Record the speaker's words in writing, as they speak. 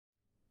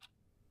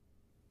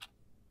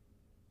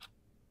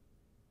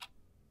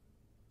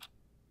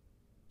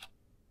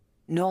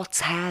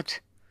naught's had,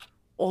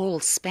 all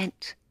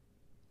spent,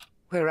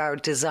 where our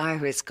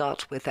desire is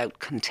got without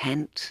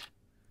content.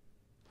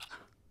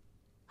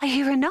 I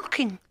hear a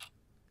knocking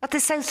at the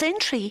south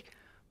entry.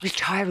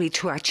 Retire we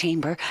to our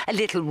chamber, a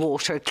little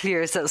water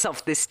clears us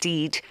of this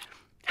deed.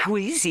 How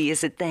easy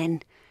is it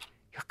then?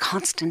 Your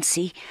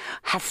constancy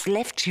hath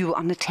left you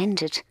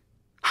unattended.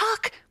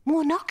 Hark,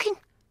 more knocking.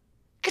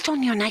 Get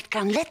on your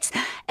nightgown, let's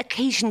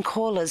occasion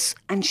call us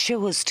and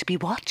show us to be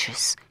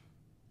watchers.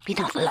 Be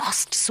not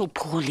lost so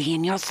poorly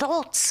in your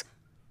thoughts.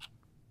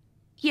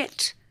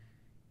 Yet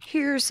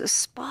here's a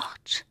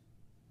spot.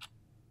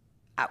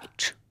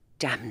 Out,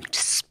 damned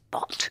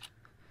spot.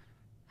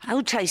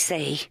 Out, I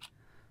say.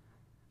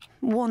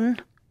 1,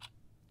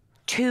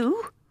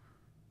 2.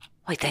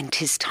 Why then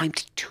 'tis time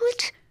to do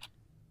it.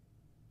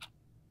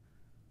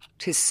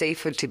 'Tis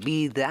safer to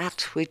be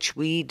that which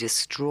we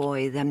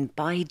destroy than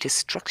by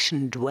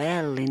destruction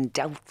dwell in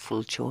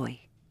doubtful joy.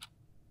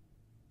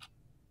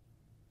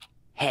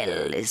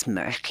 Hell is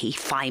murky,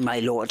 fie, my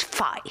lord,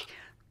 fie.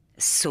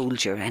 A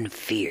soldier and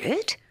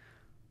feared?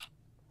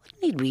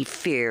 What need we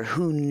fear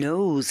who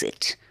knows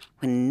it,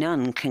 when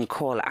none can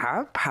call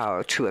our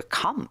power to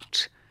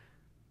account?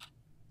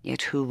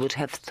 Yet who would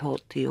have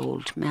thought the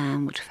old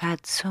man would have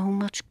had so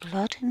much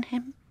blood in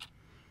him?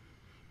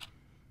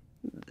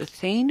 The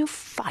Thane of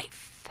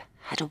Fife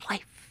had a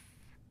wife.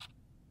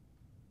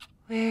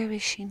 Where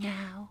is she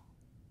now?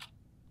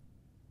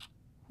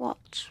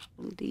 What,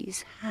 will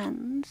these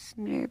hands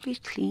ne'er be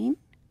clean?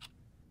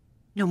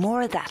 No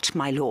more of that,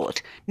 my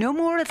lord, no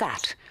more of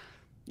that.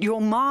 Your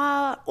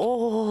ma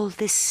all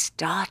this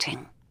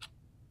starting.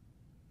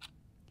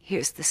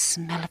 Here's the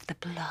smell of the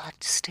blood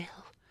still.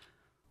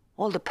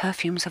 All the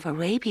perfumes of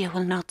Arabia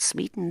will not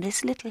sweeten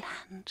this little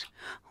hand.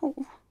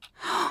 Oh,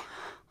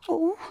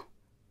 oh.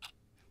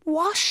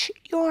 Wash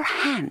your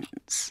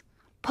hands.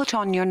 Put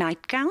on your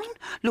nightgown.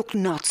 Look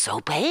not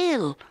so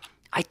pale.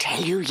 I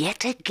tell you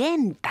yet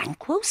again,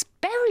 Banquo's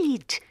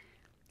buried.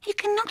 He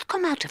cannot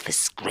come out of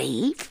his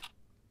grave.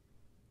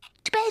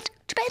 To bed,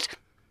 to bed.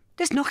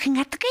 There's knocking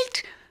at the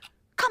gate.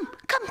 Come,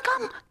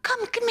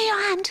 give me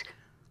your hand.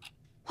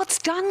 What's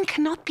done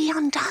cannot be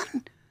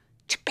undone.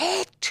 To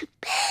bed, to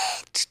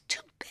bed,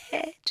 to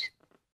bed.